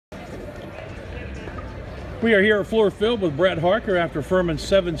We are here at Floor Field with Brett Harker after Furman's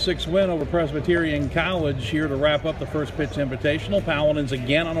 7-6 win over Presbyterian College, here to wrap up the First Pitch Invitational. Paladins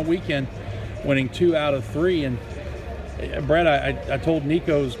again on a weekend, winning 2 out of 3. And Brett, I told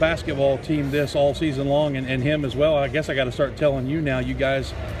Nico's basketball team this all season long, and him as well. I guess I got to start telling you now. You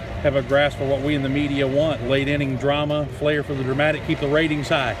guys have a grasp for what we in the media want: late inning drama, flair for the dramatic, keep the ratings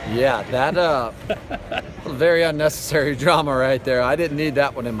high. Yeah, that very unnecessary drama right there. I didn't need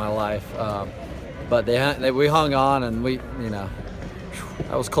that one in my life. But we hung on, and that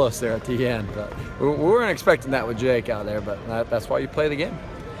was close there at the end. But we weren't expecting that with Jake out there, but that's why you play the game.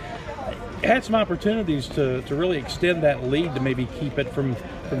 Had some opportunities to really extend that lead, to maybe keep it from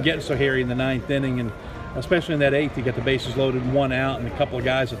getting so hairy in the 9th inning, and especially in that 8th, you got the bases loaded, 1 out, and a couple of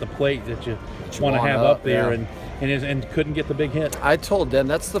guys at the plate that you want to have up there, yeah. and couldn't get the big hit. I told them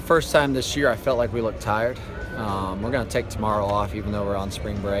that's the first time this year I felt like we looked tired. We're going to take tomorrow off, even though we're on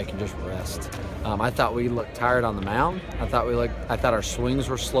spring break, and just rest. I thought we looked tired on the mound. I thought our swings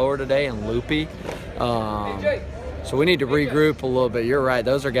were slower today and loopy. So we need to regroup a little bit. You're right;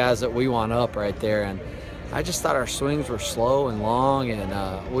 those are guys that we want up right there. And I just thought our swings were slow and long,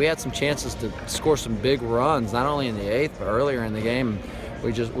 and we had some chances to score some big runs, not only in the 8th but earlier in the game.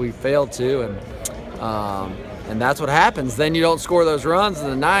 We failed to, and that's what happens. Then you don't score those runs in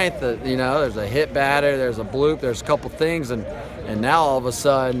the 9th. There's a hit batter, there's a bloop, there's a couple things, and now all of a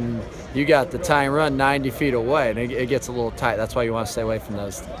sudden you got the tying run 90 feet away, and it gets a little tight. That's why you want to stay away from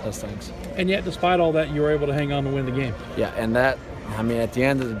those things. And yet, despite all that, you were able to hang on to win the game. Yeah, and at the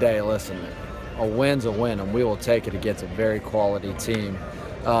end of the day, listen, a win's a win, and we will take it against a very quality team.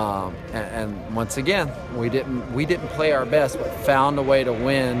 And once again, we didn't play our best, but found a way to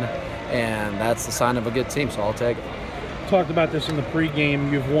win, and that's the sign of a good team. So I'll take it. Talked about this in the pregame.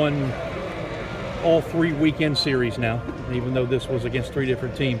 You've won all 3 weekend series now, even though this was against 3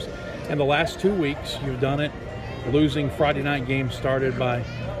 different teams. And the last 2 weeks, you've done it losing Friday night games started by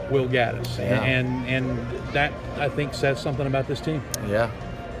Will Gaddis. Yeah. And that, I think, says something about this team. Yeah.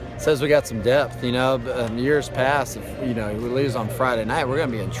 It says we got some depth. In years past, if we lose on Friday night, we're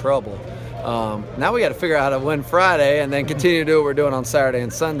going to be in trouble. Now we got to figure out how to win Friday and then continue to do what we're doing on Saturday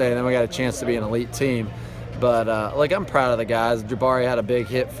and Sunday, and then we got a chance to be an elite team. But I'm proud of the guys. Jabari had a big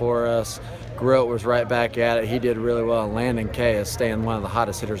hit for us. Grote was right back at it. He did really well. Landon Kay is staying one of the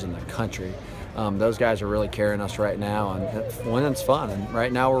hottest hitters in the country. Those guys are really carrying us right now, and winning's fun. And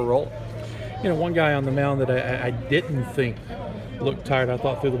right now we're rolling. One guy on the mound that I didn't think looked tired, I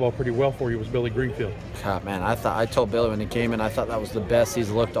thought threw the ball pretty well for you, was Billy Greenfield. God, man, I told Billy when he came in, I thought that was the best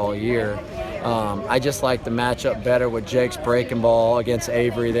he's looked all year. I just like the matchup better with Jake's breaking ball against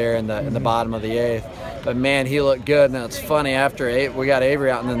Avery there in the bottom of the 8th. But man, he looked good. And it's funny, after we got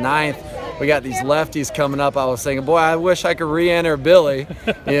Avery out in the 9th, we got these lefties coming up. I was thinking, boy, I wish I could re-enter Billy,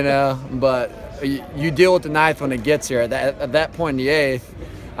 But you deal with the 9th when it gets here. At that point in the 8th,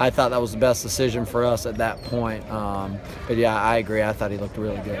 I thought that was the best decision for us at that point. But yeah, I agree. I thought he looked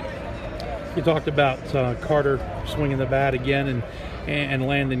really good. You talked about Carter swinging the bat again, and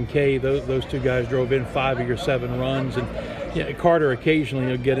Landon Kay. Those 2 guys drove in 5 of your 7 runs. And Carter occasionally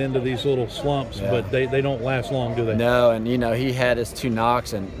will get into these little slumps, yeah. But they don't last long, do they? No, and he had his 2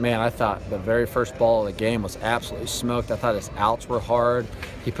 knocks, and man, I thought the very first ball of the game was absolutely smoked. I thought his outs were hard.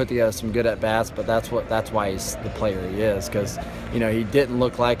 He put together some good at-bats, but that's why he's the player he is, because he didn't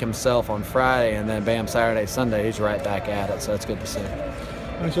look like himself on Friday, and then bam, Saturday, Sunday, he's right back at it. So it's good to see.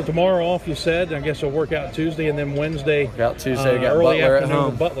 All right, so tomorrow off, you said. I guess you'll work out Tuesday, and then Wednesday. Work out Tuesday. We got early Butler at afternoon home.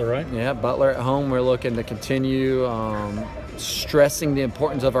 With Butler, right? Yeah, Butler at home. We're looking to continue stressing the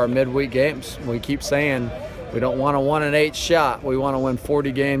importance of our midweek games. We keep saying we don't want a 1-8 shot. We want to win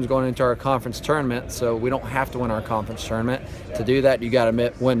 40 games going into our conference tournament, so we don't have to win our conference tournament. To do that, you got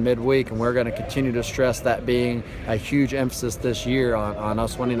to win midweek, and we're going to continue to stress that being a huge emphasis this year on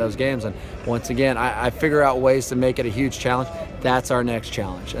us winning those games. And once again, I figure out ways to make it a huge challenge. That's our next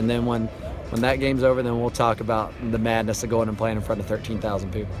challenge. And then when that game's over, then we'll talk about the madness of going and playing in front of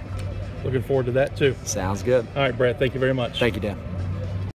 13,000 people. Looking forward to that, too. Sounds good. All right, Brett, thank you very much. Thank you, Dan.